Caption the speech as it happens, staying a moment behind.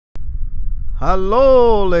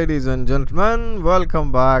Hello, ladies and gentlemen.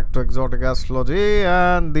 Welcome back to Exotic Astrology.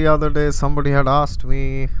 And the other day, somebody had asked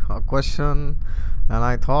me a question, and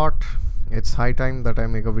I thought it's high time that I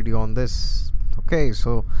make a video on this. Okay,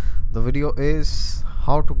 so the video is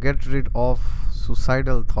how to get rid of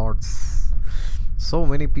suicidal thoughts. So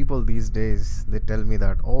many people these days, they tell me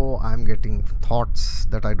that, oh, I'm getting thoughts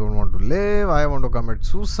that I don't want to live, I want to commit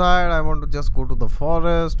suicide, I want to just go to the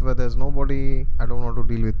forest where there's nobody, I don't want to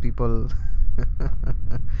deal with people.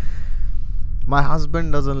 My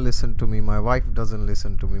husband doesn't listen to me, my wife doesn't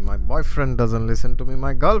listen to me, my boyfriend doesn't listen to me,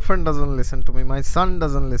 my girlfriend doesn't listen to me, my son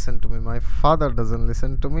doesn't listen to me, my father doesn't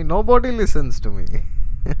listen to me, nobody listens to me.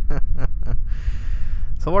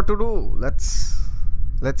 So what to do?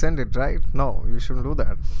 Let's end it, right? No, you shouldn't do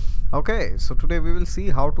that. Okay, so today we will see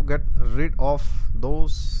how to get rid of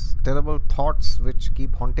those terrible thoughts which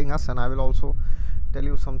keep haunting us, and I will also tell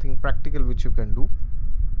you something practical which you can do.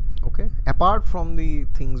 Okay, apart from the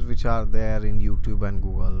things which are there in YouTube and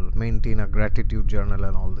Google, maintain a gratitude journal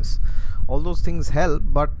and all those things help,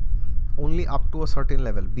 but only up to a certain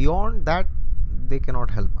level. Beyond that, they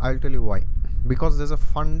cannot help. I'll tell you why. Because there's a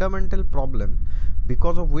fundamental problem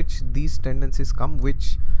because of which these tendencies come,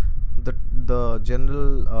 which the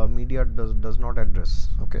general media does not address.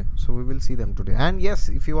 Okay, so we will see them today. And yes,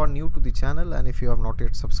 if you are new to the channel and if you have not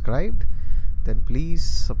yet subscribed, then please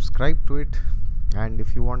subscribe to it. And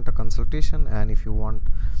if you want a consultation and if you want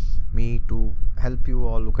me to help you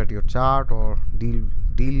or look at your chart or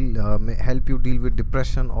help you deal with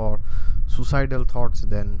depression or suicidal thoughts,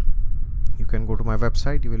 then you can go to my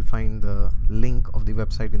website. You will find the link of the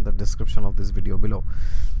website in the description of this video below.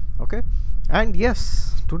 Okay, and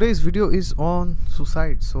yes, today's video is on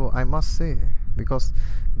suicide. So I must say, because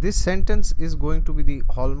this sentence is going to be the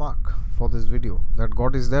hallmark for this video, that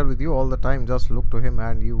God is there with you all the time. Just look to him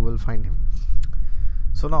and you will find him.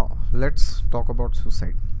 So now let's talk about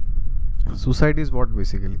suicide. Suicide is what?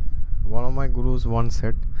 Basically, one of my gurus once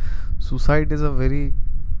said, suicide is a very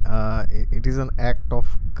it is an act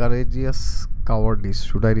of courageous cowardice.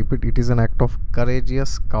 Should I repeat? It is an act of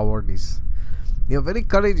courageous cowardice. You are very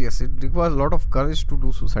courageous. It requires a lot of courage to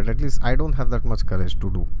do suicide. At least I don't have that much courage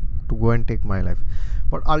to go and take my life.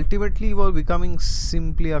 But ultimately you are becoming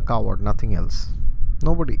simply a coward, nothing else.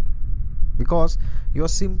 Nobody. Because you are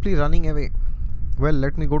simply running away. Well,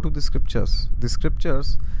 let me go to the scriptures.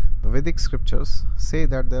 The Vedic scriptures say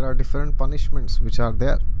that there are different punishments which are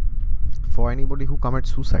there for anybody who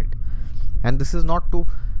commits suicide. And this is not to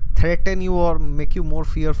threaten you or make you more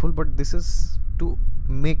fearful, but this is to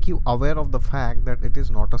make you aware of the fact that it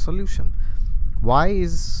is not a solution. Why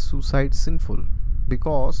is suicide sinful?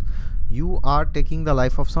 Because you are taking the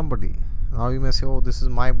life of somebody. Now you may say, oh, this is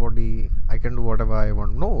my body, I can do whatever I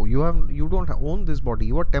want. No, you don't own this body.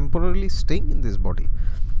 You are temporarily staying in this body.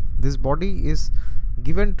 This body is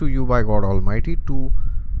given to you by God Almighty to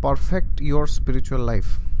perfect your spiritual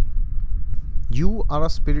life. You are a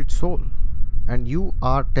spirit soul and you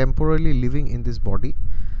are temporarily living in this body.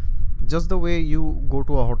 Just the way you go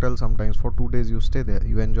to a hotel sometimes for 2 days, you stay there,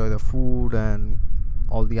 you enjoy the food and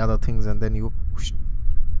all the other things, and then you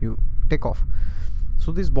take off.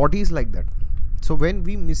 So this body is like that. So when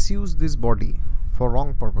we misuse this body for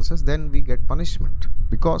wrong purposes, then we get punishment.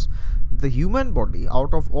 Because the human body,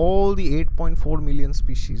 out of all the 8.4 million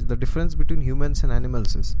species, the difference between humans and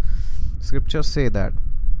animals is, scriptures say that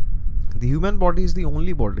the human body is the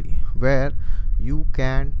only body where you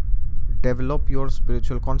can develop your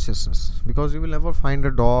spiritual consciousness. Because you will never find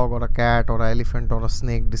a dog or a cat or an elephant or a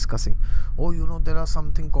snake discussing, oh, there are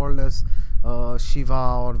something called as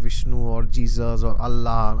Shiva or Vishnu or Jesus or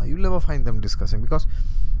Allah. You'll never find them discussing, because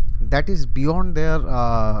that is beyond their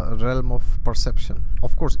realm of perception.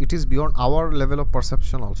 Of course, it is beyond our level of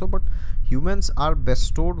perception also, but humans are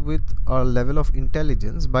bestowed with a level of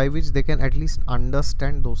intelligence by which they can at least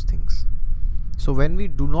understand those things. So when we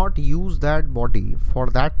do not use that body for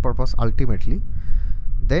that purpose ultimately,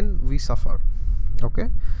 then we suffer. Okay,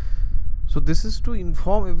 so this is to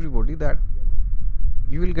inform everybody that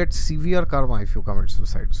you will get severe karma if you commit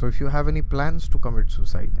suicide. So if you have any plans to commit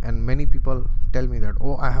suicide, and many people tell me that,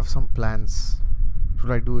 oh, I have some plans,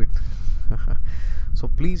 should I do it? So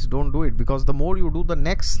please don't do it, because the more you do, the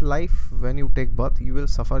next life when you take birth, you will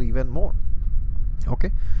suffer even more.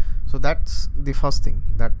 Okay, so that's the first thing,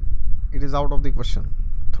 that it is out of the question.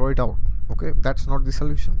 Throw it out. Okay, that's not the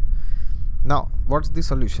solution. Now, what's the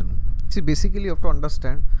solution? See, basically you have to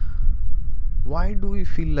understand, why do we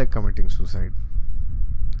feel like committing suicide?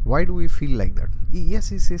 Why do we feel like that?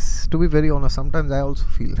 Yes, to be very honest, sometimes I also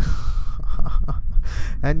feel.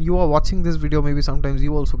 And you are watching this video, maybe sometimes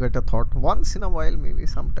you also get a thought once in a while, maybe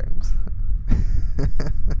sometimes.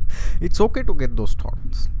 It's okay to get those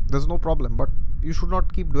thoughts, there's no problem, but you should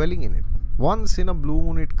not keep dwelling in it. Once in a blue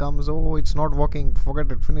moon it comes, oh, it's not working,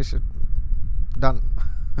 forget it, finish it, done.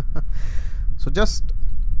 So just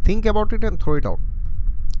think about it and throw it out.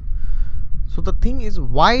 So the thing is,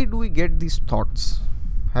 why do we get these thoughts?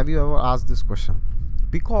 Have you ever asked this question?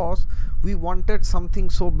 Because we wanted something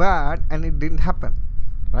so bad and it didn't happen,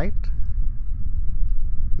 right?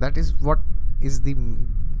 That is what is the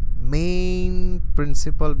main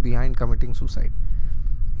principle behind committing suicide.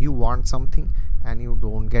 You want something and you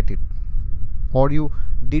don't get it, or you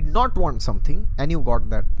did not want something and you got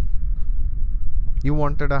that. You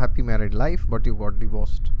wanted a happy married life, but you got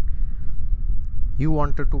divorced. You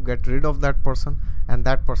wanted to get rid of that person and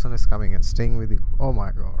that person is coming and staying with you. Oh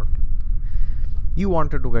my god. You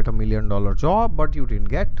wanted to get $1 million job, but you didn't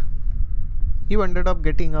get. You ended up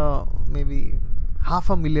getting a maybe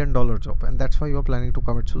 $500,000 job, and that's why you are planning to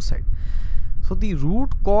commit suicide. So the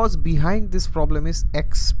root cause behind this problem is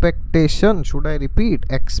expectation. Should I repeat?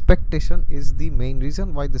 Expectation is the main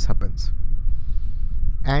reason why this happens.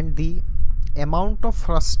 And the amount of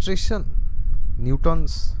frustration,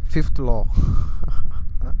 Newton's fifth law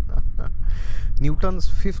Newton's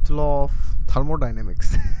fifth law of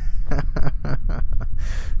thermodynamics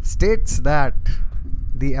states that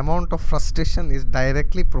the amount of frustration is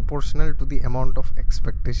directly proportional to the amount of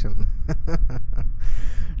expectation.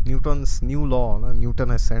 Newton's new law, Newton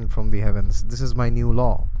has sent from the heavens. This is my new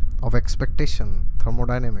law of expectation,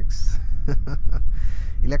 thermodynamics,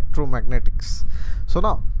 electromagnetics.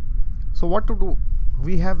 So what to do?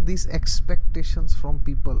 We have these expectations from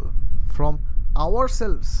people, from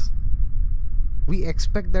ourselves. We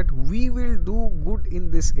expect that we will do good in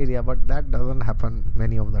this area, but that doesn't happen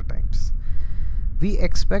many of the times. We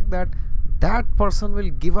expect that that person will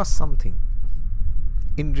give us something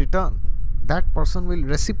in return. That person will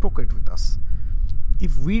reciprocate with us.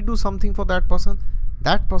 If we do something for that person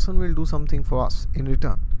will do something for us in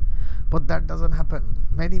return. But that doesn't happen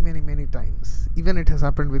many times. Even it has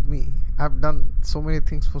happened with me. I've done so many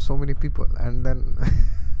things for so many people, and then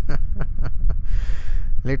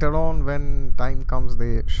later on when time comes,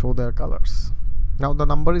 they show their colors. Now the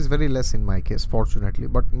number is very less in my case, fortunately,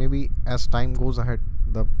 but maybe as time goes ahead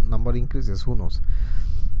the number increases, who knows.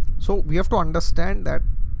 So we have to understand that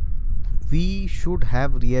we should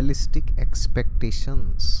have realistic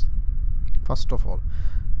expectations first of all,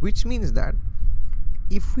 which means that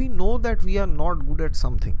if we know that we are not good at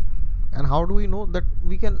something, and how do we know that?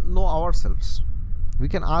 We can know ourselves. We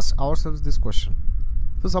can ask ourselves this question.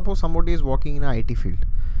 So suppose somebody is working in an IT field.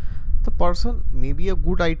 The person may be a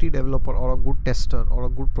good IT developer or a good tester or a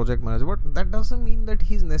good project manager, but that doesn't mean that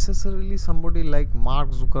he's necessarily somebody like Mark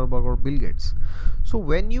Zuckerberg or Bill Gates. So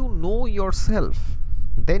when you know yourself,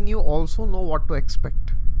 then you also know what to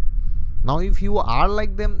expect. Now if you are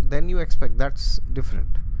like them, then you expect, that's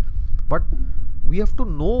different. But we have to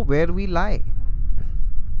know where we lie.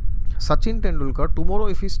 Sachin Tendulkar, tomorrow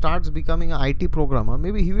if he starts becoming an IT programmer,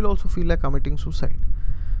 maybe he will also feel like committing suicide,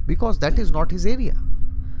 because that is not his area.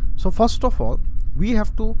 So first of all, we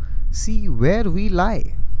have to see where we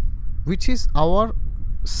lie, which is our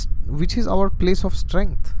place of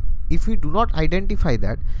strength. If we do not identify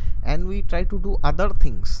that and we try to do other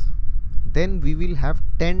things, then we will have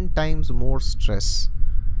 10 times more stress.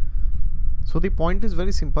 So the point is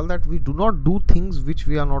very simple, that we do not do things which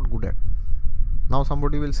we are not good at. Now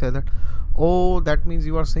somebody will say that, oh, that means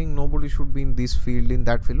you are saying nobody should be in this field, in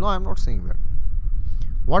that field. No, I am not saying that.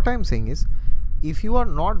 What I am saying is, if you are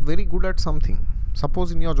not very good at something,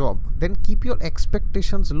 suppose in your job, then keep your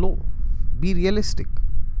expectations low. Be realistic.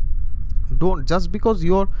 Don't, just because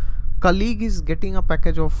your colleague is getting a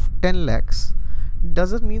package of 10 lakhs,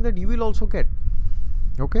 doesn't mean that you will also get.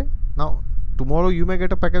 Okay? Now, tomorrow you may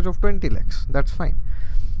get a package of 20 lakhs. That's fine.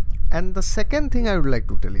 And the second thing I would like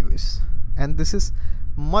to tell you is, and this is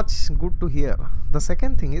much good to hear, the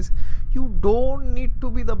second thing is, you don't need to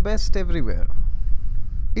be the best everywhere.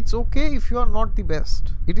 It's okay if you are not the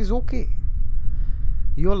best. It is okay.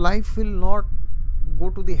 Your life will not go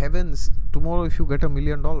to the heavens tomorrow if you get $1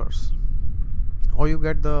 million, or you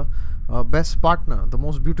get the best partner, the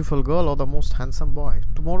most beautiful girl or the most handsome boy.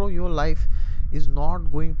 Tomorrow your life is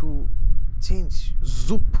not going to change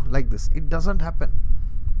zoop like this. It doesn't happen.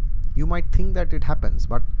 You might think that it happens,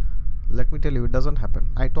 but let me tell you, it doesn't happen.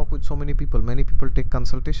 I talk with so many people. Many people take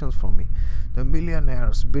consultations from me. They're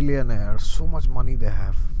millionaires, billionaires, so much money they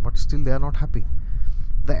have, but still they are not happy.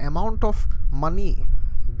 The amount of money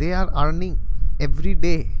they are earning every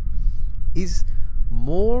day is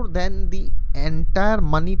more than the entire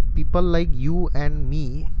money people like you and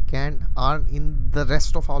me can earn in the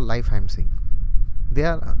rest of our life. I'm saying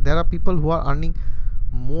there are people who are earning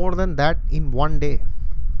more than that in one day,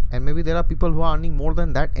 and maybe there are people who are earning more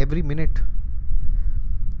than that every minute.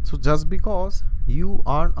 So just because you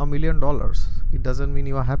earn $1 million, it doesn't mean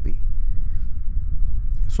you are happy.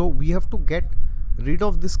 So we have to get rid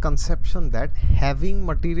of this conception that having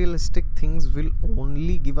materialistic things will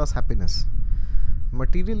only give us happiness.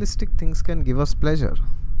 Materialistic things can give us pleasure,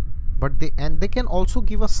 but they can also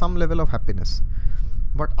give us some level of happiness.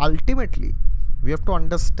 But ultimately, we have to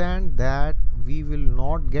understand that we will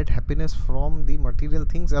not get happiness from the material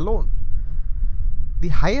things alone. The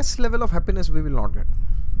highest level of happiness we will not get.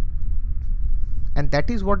 And that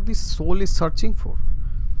is what the soul is searching for.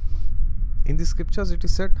 In the scriptures it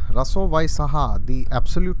is said, Raso Vaisaha, the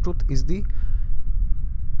absolute truth is the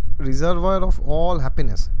reservoir of all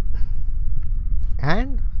happiness.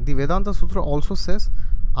 And the Vedanta Sutra also says,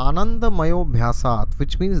 Anandamayo Bhyasat,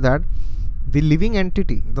 which means that the living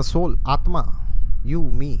entity, the soul, Atma, you,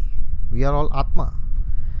 me, we are all Atma.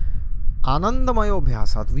 Anandamayo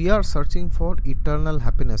Bhyasat, we are searching for eternal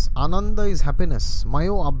happiness. Ananda is happiness.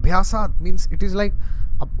 Mayo Abhyasat means it is like,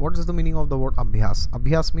 what is the meaning of the word Abhyas?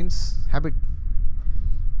 Abhyas means habit.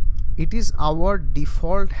 It is our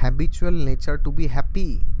default habitual nature to be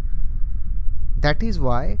happy. That is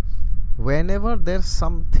why whenever there's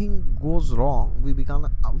something goes wrong, we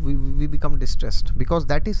become distressed, because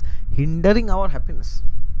that is hindering our happiness.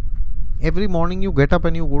 Every morning you get up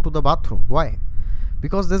and you go to the bathroom. Why?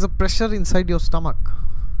 Because there's a pressure inside your stomach.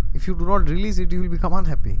 If you do not release it, you will become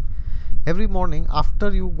unhappy. Every morning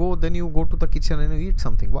after you go, then you go to the kitchen and you eat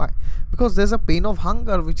something. Why? Because there's a pain of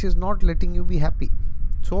hunger which is not letting you be happy.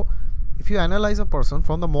 So if you analyze a person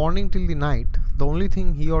from the morning till the night, the only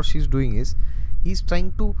thing he or she is doing is he's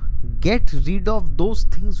trying to get rid of those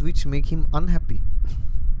things which make him unhappy.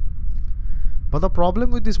 But the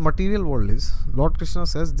problem with this material world is, Lord Krishna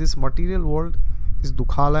says, this material world is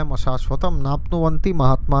dukhalayam ashashvatam napnuvanti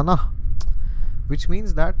mahatmana, which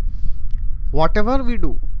means that whatever we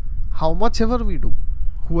do, how much ever we do,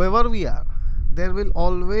 whoever we are, there will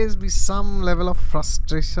always be some level of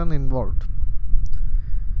frustration involved.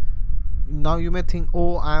 Now you may think,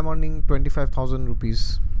 oh, I am earning 25,000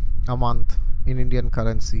 rupees a month in Indian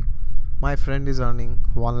currency. My friend is earning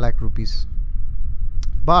 1 lakh rupees.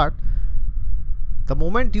 But the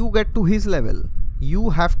moment you get to his level,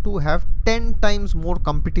 you have to have 10 times more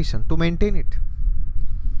competition to maintain it.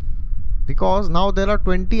 Because now there are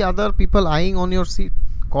 20 other people eyeing on your seat,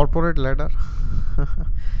 corporate ladder.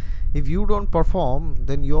 If you don't perform,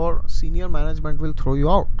 then your senior management will throw you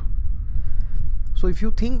out. So if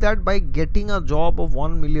you think that by getting a job of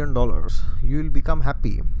 $1 million, you will become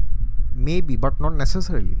happy, maybe, but not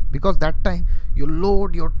necessarily. Because that time, your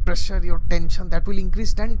load, your pressure, your tension, that will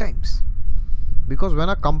increase 10 times. Because when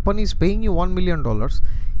a company is paying you $1 million,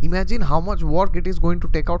 imagine how much work it is going to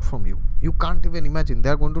take out from you. You can't even imagine. They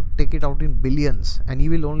are going to take it out in billions, and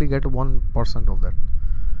you will only get 1% of that.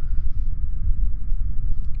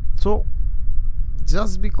 So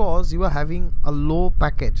just because you are having a low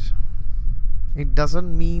package, it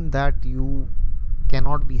doesn't mean that you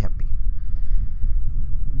cannot be happy.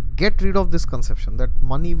 Get rid of this conception that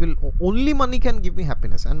only money can give me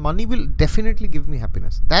happiness, and money will definitely give me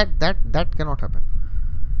happiness. That cannot happen.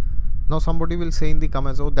 Now somebody will say in the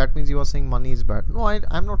comments, oh, that means you are saying money is bad. No,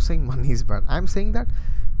 I'm not saying money is bad. I'm saying that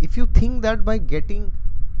if you think that by getting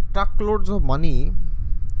truckloads of money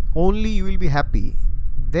only you will be happy,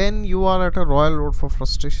 then you are at a royal road for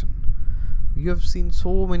frustration. You have seen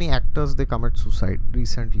so many actors, they commit suicide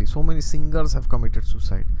recently. So many singers have committed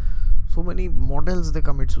suicide. So many models, they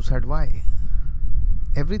commit suicide. Why?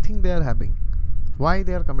 Everything they are having. Why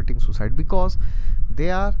they are committing suicide? Because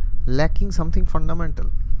they are lacking something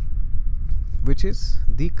fundamental, which is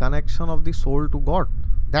the connection of the soul to God.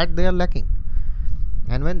 That they are lacking.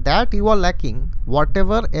 And when that you are lacking,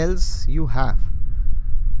 whatever else you have,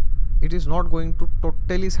 it is not going to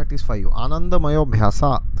totally satisfy you. Anandamayo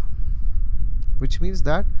Bhyasat. Which means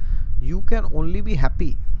that you can only be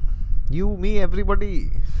happy. You, me, everybody.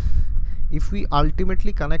 If we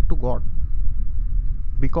ultimately connect to God,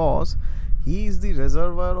 because He is the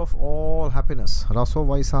reservoir of all happiness, Raso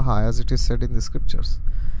Vaisaha, as it is said in the scriptures.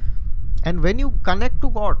 And when you connect to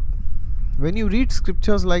God, when you read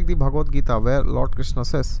scriptures like the Bhagavad Gita, where Lord Krishna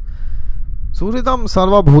says, Suridam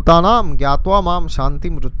sarva bhutanam gyatva mam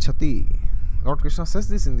shantim rucchati. Lord Krishna says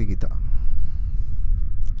this in the Gita.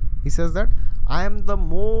 He says that I am the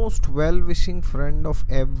most well-wishing friend of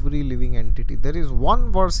every living entity. There is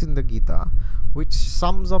one verse in the Gita which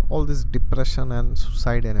sums up all this depression and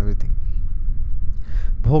suicide and everything.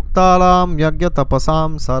 Bhoktaram yagya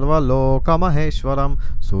tapasam sarva loka maheshwaram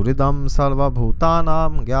suridam sarva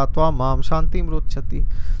bhutanam gyatva mam shantim rucchati.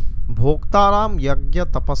 Bhoktaram yagya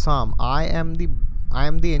tapasam. I am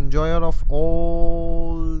the enjoyer of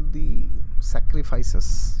all the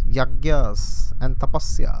sacrifices, yagyas and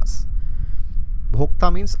tapasyas.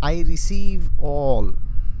 Bhokta means I receive all.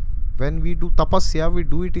 When we do tapasya, we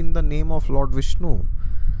do it in the name of Lord Vishnu.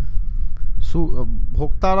 So,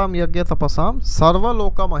 Bhoktaram Yagya Tapasam Sarva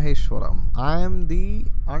Loka Maheshwaram. I am the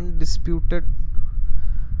undisputed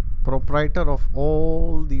proprietor of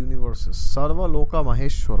all the universes. Sarva Loka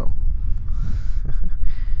Maheshwaram.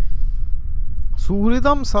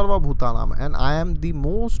 Suhridam Sarva Bhutanam. And I am the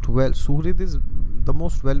most well. Suhrid is the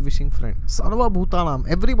most well wishing friend. Sarva Bhutanam.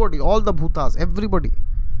 Everybody, all the Bhutas, everybody.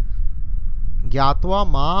 Gyatva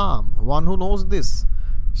Mam. One who knows this.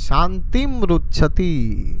 Shantim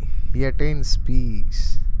Ruchati. He attains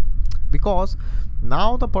peace. Because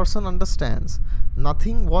now the person understands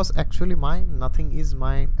nothing was actually mine, nothing is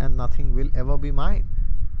mine, and nothing will ever be mine.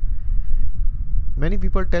 Many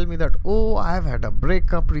people tell me that, oh, I have had a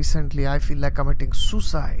breakup recently, I feel like committing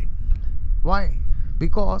suicide. Why?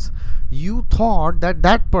 Because you thought that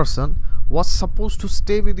that person was supposed to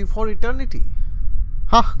stay with you for eternity.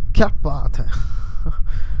 Ha, kya baat hai?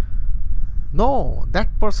 No,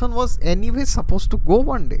 that person was anyway supposed to go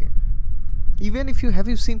one day. Even if you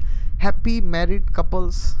seen happy married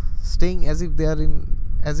couples staying as if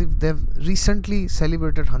they've recently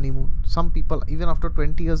celebrated honeymoon. Some people, even after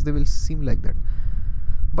 20 years, they will seem like that.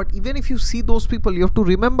 But even if you see those people, you have to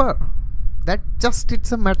remember that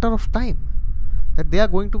it's a matter of time that they are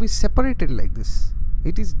going to be separated like this.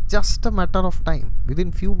 It is just a matter of time.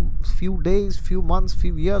 Within few days, few months,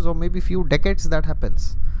 few years, or maybe few decades, that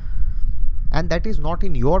happens. And that is not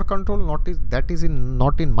in your control, not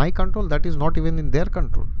in my control, that is not even in their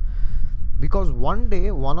control. Because one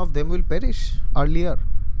day one of them will perish earlier.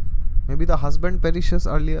 Maybe the husband perishes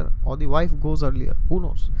earlier or the wife goes earlier. Who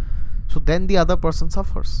knows? So then the other person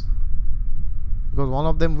suffers. Because one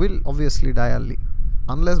of them will obviously die early.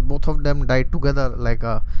 Unless both of them die together like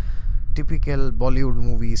a typical Bollywood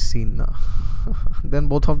movie scene. Then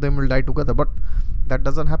both of them will die together. But that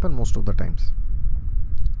doesn't happen most of the times.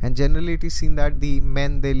 And generally it is seen that the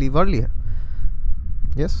men, they leave earlier.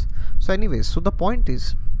 Yes. So anyways, so the point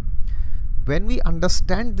is, when we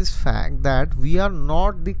understand this fact that we are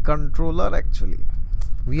not the controller actually,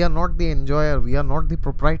 we are not the enjoyer, we are not the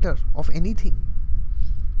proprietor of anything.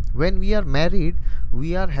 When we are married,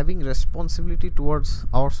 we are having responsibility towards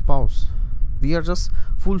our spouse. We are just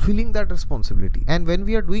fulfilling that responsibility. And when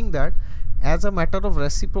we are doing that, as a matter of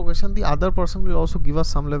reciprocation, the other person will also give us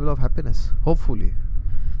some level of happiness, hopefully.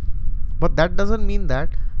 But that doesn't mean that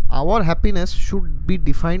our happiness should be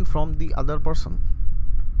defined from the other person.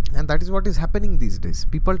 And that is what is happening these days.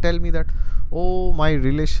 People tell me that, oh, my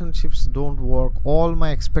relationships don't work, all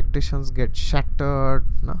my expectations get shattered,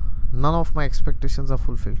 none of my expectations are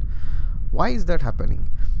fulfilled. Why is that happening?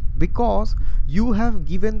 Because you have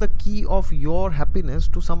given the key of your happiness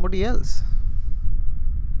to somebody else.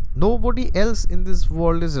 Nobody else in this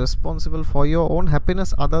world is responsible for your own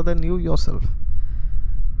happiness other than you yourself.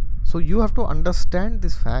 So you have to understand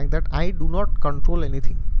this fact that I do not control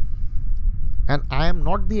anything. And I am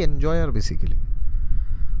not the enjoyer basically.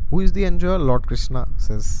 Who is the enjoyer? Lord Krishna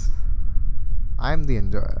says, I am the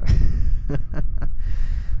enjoyer.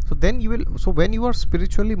 So when you are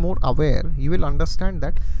spiritually more aware, you will understand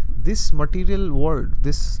that this material world,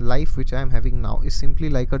 this life which I am having now, is simply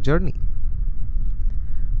like a journey.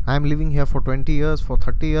 I am living here for 20 years, for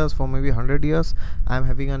 30 years, for maybe 100 years. I am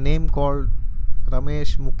having a name called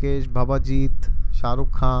Ramesh, Mukesh, Babajit, Shah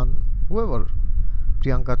Rukh Khan, whoever,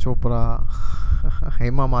 Priyanka Chopra,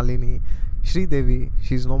 Hema Malini, Sri Devi.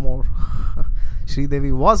 She's no more. Sri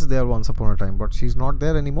Devi was there once upon a time, but she's not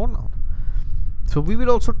there anymore now. So we will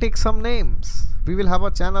also take some names. We will have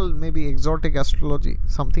a channel, maybe Exotic Astrology,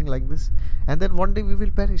 something like this. And then one day we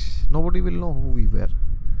will perish. Nobody will know who we were.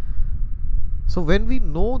 So when we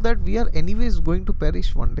know that we are anyways going to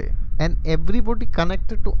perish one day, and everybody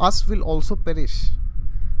connected to us will also perish,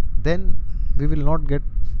 then we will not get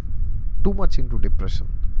too much into depression.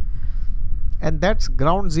 And that's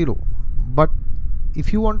ground zero. But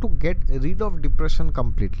if you want to get rid of depression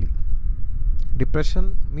completely,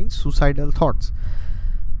 depression means suicidal thoughts,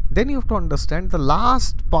 then you have to understand the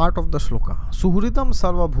last part of the shloka. Suhridam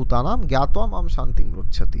sarva bhutanam gyatvam am shantim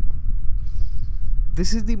ruchati.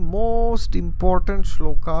 This is the most important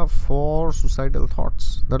shloka for suicidal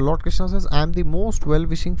thoughts. The Lord Krishna says, I am the most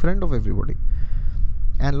well-wishing friend of everybody.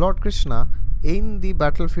 And Lord Krishna, in the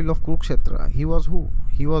battlefield of Kurukshetra, he was who?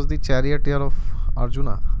 He was the charioteer of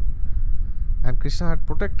Arjuna. And Krishna had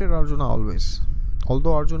protected Arjuna always.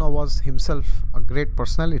 Although Arjuna was himself a great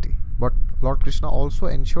personality, but Lord Krishna also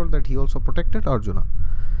ensured that he also protected Arjuna.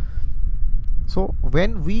 So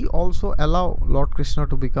when we also allow Lord Krishna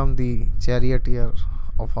to become the charioteer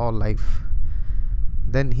of our life,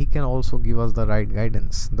 then he can also give us the right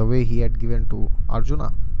guidance, the way he had given to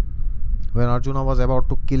Arjuna. When Arjuna was about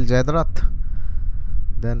to kill Jayadratha,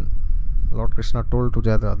 then Lord Krishna told to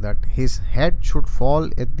Jayadratha that his head should fall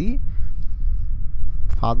at the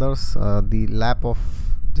the lap of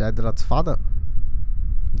Jayadratha's father.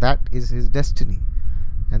 That is his destiny.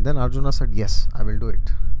 And then Arjuna said, yes, I will do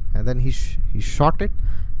it. And then he shot it,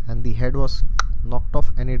 and the head was knocked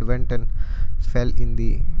off, and it went and fell in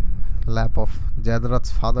the lap of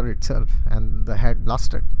Jayadratha's father itself, and the head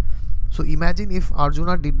blasted. So imagine if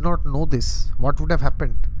Arjuna did not know this, what would have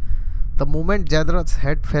happened? The moment Jayadratha's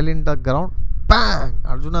head fell in the ground, bang!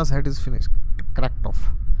 Arjuna's head is finished, cracked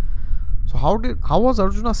off. So how was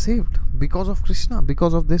Arjuna saved? Because of Krishna,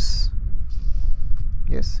 because of this.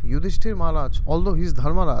 Yes, Yudhishthir Maharaj, although he is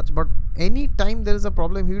Dharmaraj, but any time there is a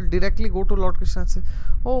problem, he will directly go to Lord Krishna and say,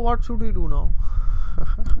 oh, what should we do now?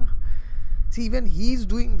 See, even he is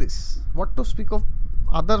doing this. What to speak of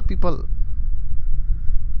other people?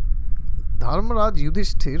 Dharmaraj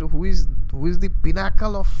Yudhishthir, who is the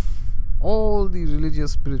pinnacle of all the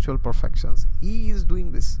religious spiritual perfections, he is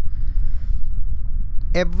doing this.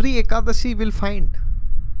 Every Ekadashi will find,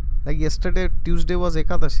 like yesterday, Tuesday was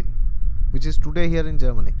Ekadashi, which is today here in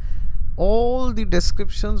Germany. All the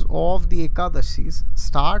descriptions of the Ekadashis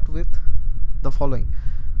start with the following.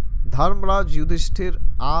 Dharmaraj Yudhishthir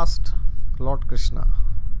asked Lord Krishna,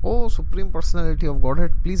 "O Supreme Personality of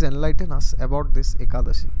Godhead, please enlighten us about this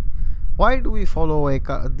Ekadashi. Why do we follow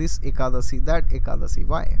this Ekadashi, that Ekadashi?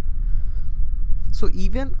 Why?" So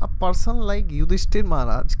even a person like Yudhishthir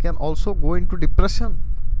Maharaj can also go into depression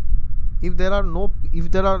if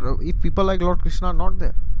people like Lord Krishna are not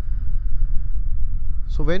there.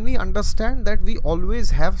 So when we understand that we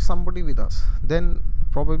always have somebody with us, then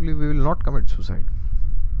probably we will not commit suicide,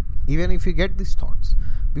 even if we get these thoughts.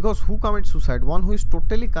 Because who commits suicide? One who is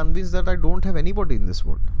totally convinced that I don't have anybody in this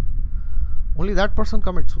world. Only that person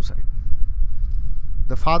commits suicide.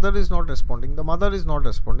 The father is not responding, the mother is not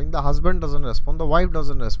responding, the husband doesn't respond, the wife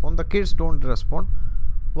doesn't respond, the kids don't respond.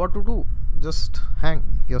 What to do? Just hang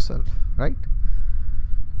yourself, right?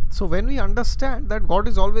 So when we understand that God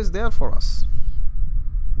is always there for us,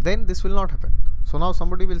 then this will not happen. So now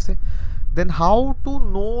somebody will say, then how to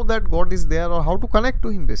know that God is there, or how to connect to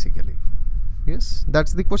Him basically? Yes,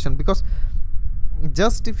 that's the question. Because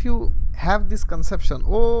just if you have this conception,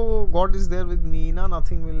 oh, God is there with me,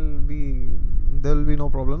 there will be no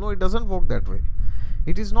problem. No, it doesn't work that way.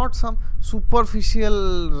 It is not some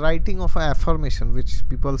superficial writing of an affirmation which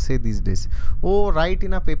people say these days. Oh, write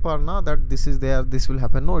in a paper that this is there, this will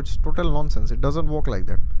happen. No, it's total nonsense. It doesn't work like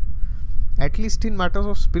that. At least in matters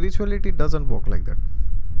of spirituality, it doesn't work like that.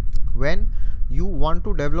 When you want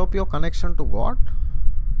to develop your connection to God,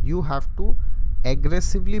 you have to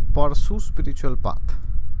aggressively pursue spiritual path.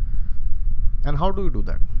 And how do you do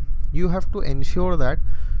that? You have to ensure that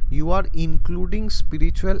you are including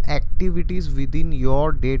spiritual activities within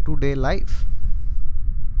your day-to-day life.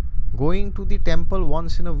 Going to the temple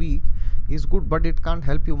once in a week is good, but it can't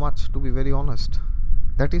help you much, to be very honest.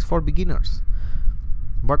 That is for beginners.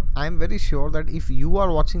 But I am very sure that if you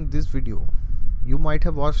are watching this video, you might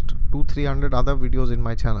have watched 200-300 other videos in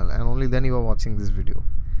my channel, and only then you are watching this video.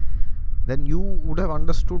 Then you would have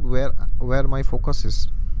understood where my focus is.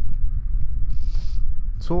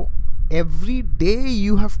 So every day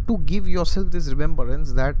you have to give yourself this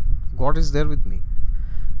remembrance that God is there with me.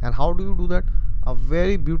 And how do you do that? A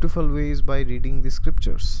very beautiful way is by reading the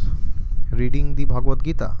scriptures, reading the Bhagavad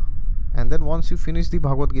Gita. And then once you finish the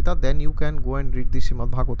Bhagavad Gita, then you can go and read the Srimad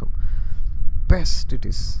Bhagavatam. Best it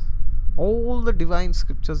is. All the divine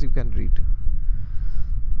scriptures you can read.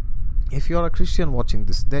 If you are a Christian watching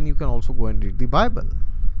this, then you can also go and read the Bible.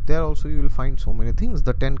 There also you will find so many things.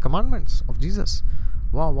 The 10 commandments of Jesus.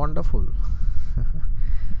 Wow, wonderful.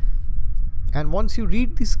 And once you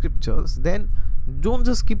read the scriptures, then don't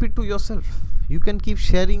just keep it to yourself. You can keep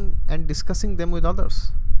sharing and discussing them with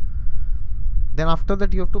others. Then after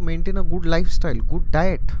that, you have to maintain a good lifestyle, good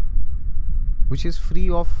diet, which is free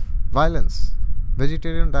of violence,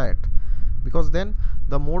 vegetarian diet. Because then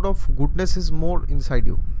the mode of goodness is more inside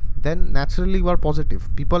you. Then naturally you are positive.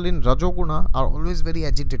 People in Rajoguna are always very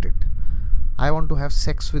agitated. I want to have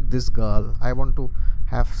sex with this girl. I want to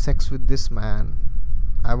have sex with this man.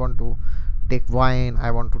 I want to take wine.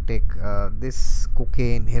 I want to take this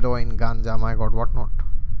cocaine, heroin, ganja, my God, what not.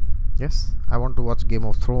 Yes, I want to watch Game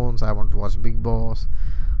of Thrones. I want to watch Big Boss.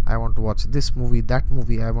 I want to watch this movie, that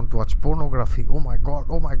movie. I want to watch pornography. Oh my God,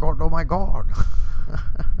 oh my God, oh my God.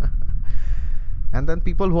 And then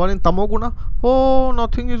people who are in tamoguna, oh,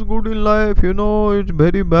 nothing is good in life, it's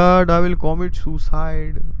very bad, I will commit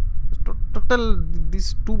suicide. Total,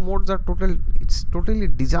 these two modes are it's totally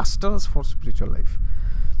disastrous for spiritual life.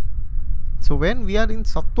 So when we are in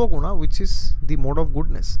sattva guna, which is the mode of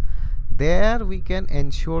goodness, there we can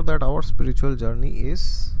ensure that our spiritual journey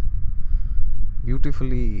is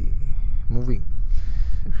beautifully moving.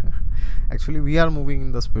 Actually, we are moving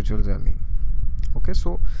in the spiritual journey. Okay,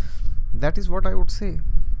 so that is what I would say.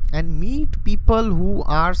 And meet people who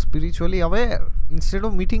are spiritually aware instead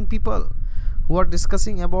of meeting people who are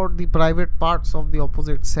discussing about the private parts of the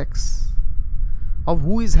opposite sex, of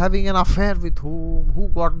who is having an affair with whom, who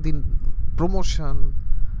got the promotion,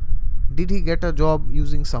 did he get a job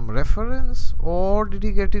using some reference, or did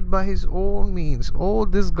he get it by his own means? Oh,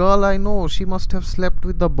 this girl I know, she must have slept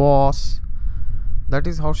with the boss, that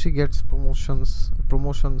is how she gets promotions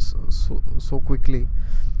so quickly.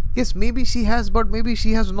 Yes, maybe she has, but maybe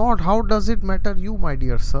she has not. How does it matter you, my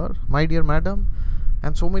dear sir, my dear madam?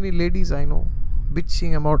 And so many ladies I know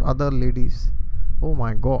bitching about other ladies. Oh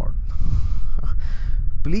my god.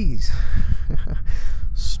 Please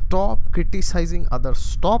stop criticizing others,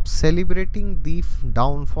 stop celebrating the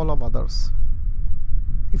downfall of others.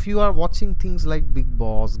 If you are watching things like Big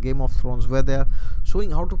Boss, Game of Thrones, where they are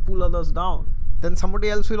showing how to pull others down, then somebody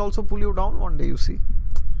else will also pull you down one day, you see.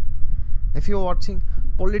 If you are watching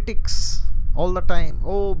politics all the time,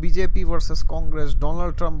 oh, BJP versus Congress,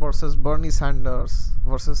 Donald Trump versus Bernie Sanders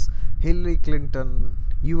versus Hillary Clinton,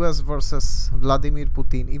 US versus Vladimir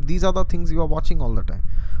Putin, if these are the things you are watching all the time,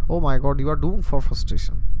 oh my god, you are doomed for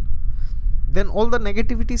frustration. Then all the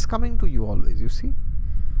negativity is coming to you always, you see.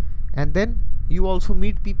 And then you also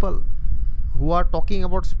meet people who are talking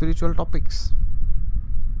about spiritual topics.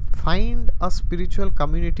 Find a spiritual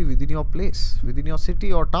community within your place, within your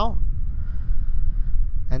city or town,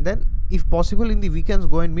 and then if possible in the weekends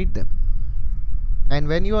go and meet them. And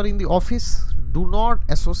when you are in the office, do not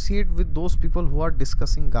associate with those people who are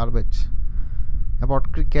discussing garbage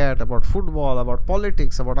about cricket, about football, about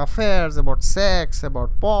politics, about affairs, about sex,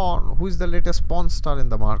 about porn. Who is the latest porn star in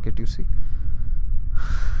the market, you see?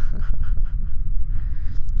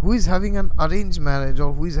 Who is having an arranged marriage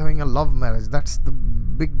or who is having a love marriage? That's the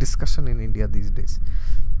big discussion in India these days.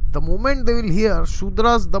 The moment they will hear,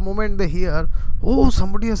 Shudras, the moment they hear, oh,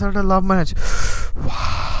 somebody has had a love marriage.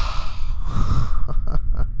 Wow.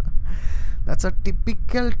 That's a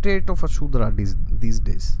typical trait of a Shudra these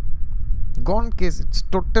days. Gone case. It's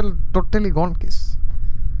totally gone case.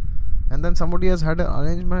 And then somebody has had an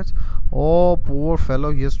arranged marriage. Oh, poor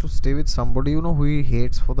fellow, he has to stay with somebody, who he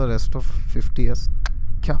hates for the rest of 50 years.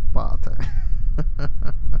 Kya baat hai?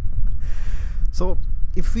 So,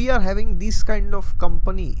 if we are having this kind of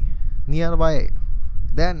company nearby,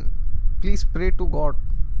 then please pray to God.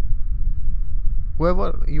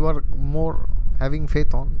 Whoever you are more having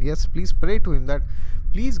faith on, yes, please pray to him that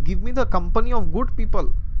please give me the company of good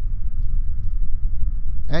people.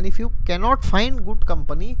 And if you cannot find good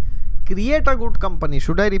company, create a good company.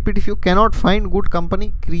 Should I repeat? If you cannot find good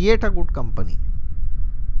company, create a good company.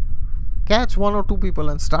 Catch one or two people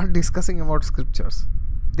and start discussing about scriptures.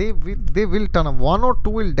 They will turn up. One or two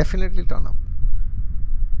will definitely turn up.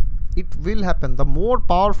 It will happen. The more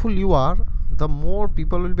powerful you are, the more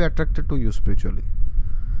people will be attracted to you spiritually.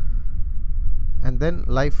 And then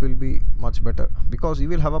life will be much better, because you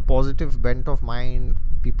will have a positive bent of mind,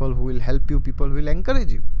 people who will help you, people who will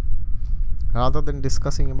encourage you, rather than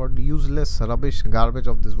discussing about the useless rubbish, garbage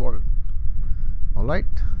of this world. Alright,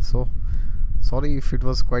 so sorry if it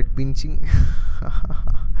was quite pinching.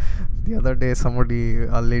 The other day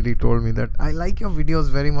a lady told me that I like your videos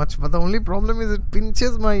very much, but the only problem is it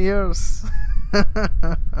pinches my ears.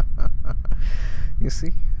 You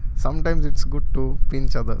see, sometimes it's good to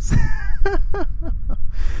pinch others.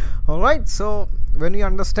 Alright, so when we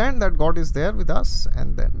understand that God is there with us,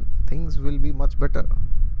 and then things will be much better.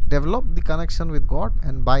 Develop the connection with God,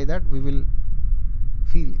 and by that we will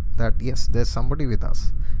feel that yes, there's somebody with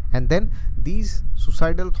us. And then these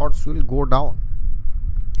suicidal thoughts will go down,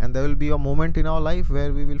 and there will be a moment in our life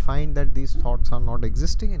where we will find that these thoughts are not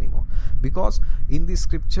existing anymore, because in the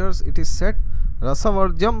scriptures it is said,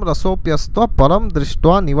 Rasavarjam rasopyastva param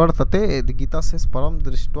drishtva nivartate. The Gita says param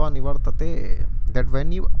drishtva nivartate, that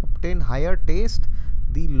when you obtain higher taste,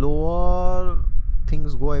 the lower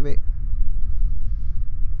things go away.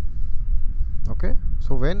 Okay,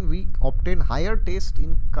 so when we obtain higher taste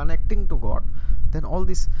in connecting to God, then all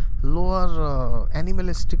these lower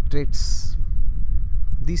animalistic traits,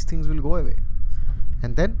 these things will go away.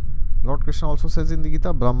 And then Lord Krishna also says in the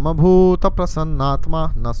Gita, Brahma Bhuta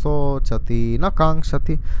Prasannatma na sochati na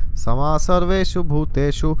kankshati sama sarveshu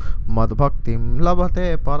bhuteshu madbhaktim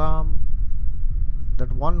labhate param.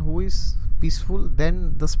 That one who is peaceful,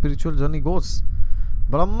 then the spiritual journey goes.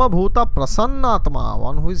 Brahma Bhuta Prasannatma,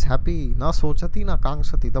 one who is happy, na sochati na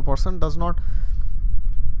kankshati. The person does not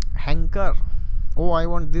hanker, oh, I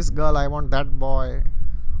want this girl, I want that boy.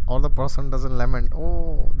 Or the person doesn't lament,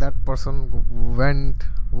 oh, that person went,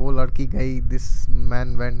 wo ladki gayi, this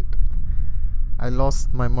man went, I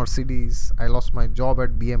lost my Mercedes, I lost my job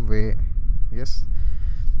at BMW. Yes.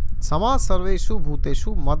 Sama sarveshu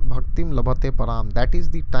bhuteshu mad bhaktim labhate param. That is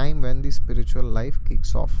the time when the spiritual life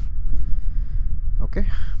kicks off. Okay.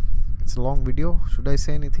 It's a long video. Should I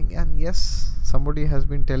say anything? And yes, somebody has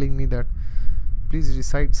been telling me that please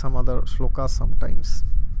recite some other shlokas sometimes.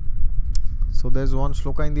 So there's one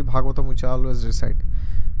shloka in the Bhagavatam which I always recite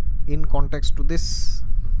in context to this.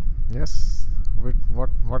 Yes.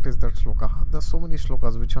 What is that shloka? There's so many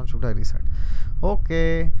shlokas. Which one should I recite?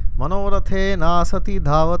 Okay. Manorathe nasati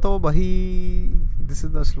dhavato bahi. This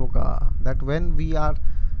is the shloka. That when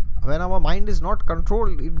our mind is not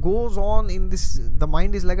controlled, it goes on in this. The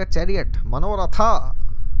mind is like a chariot. Manorathe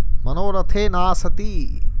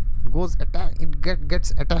nasati. It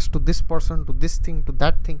gets attached to this person, to this thing, to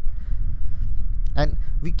that thing. And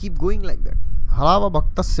we keep going like that. Harava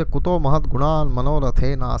bhaktasya kuto mahad gunan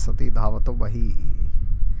manorathe nasati dhavato bahi.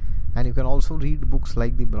 And you can also read books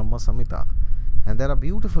like the Brahma Samhita. And there are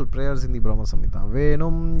beautiful prayers in the Brahma Samhita.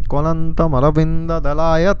 Venum konantam aravinda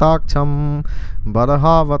dalaya takcham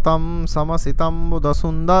barhavatam samasitam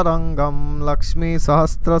buddhasundarangam lakshmi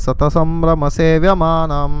sahasra satasambrama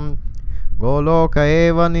sevyamanam goloka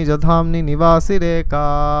eva nijadhamni nivasi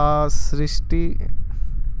reka srishti.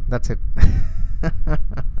 That's it.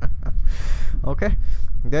 Okay,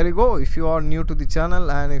 there you go. If you are new to the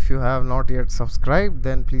channel and if you have not yet subscribed,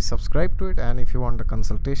 then please subscribe to it. And if you want a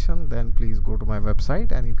consultation, then please go to my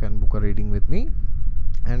website and you can book a reading with me.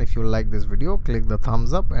 And if you like this video, click the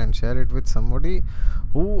thumbs up and share it with somebody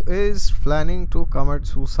who is planning to commit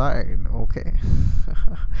suicide. Okay.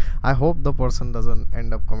 I hope the person doesn't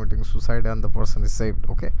end up committing suicide and the person is saved.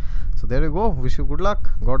 Okay, so there you go. Wish you good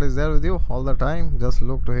luck. God is there with you all the time. Just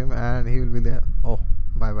look to him and he will be there. Oh,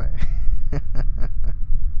 bye bye.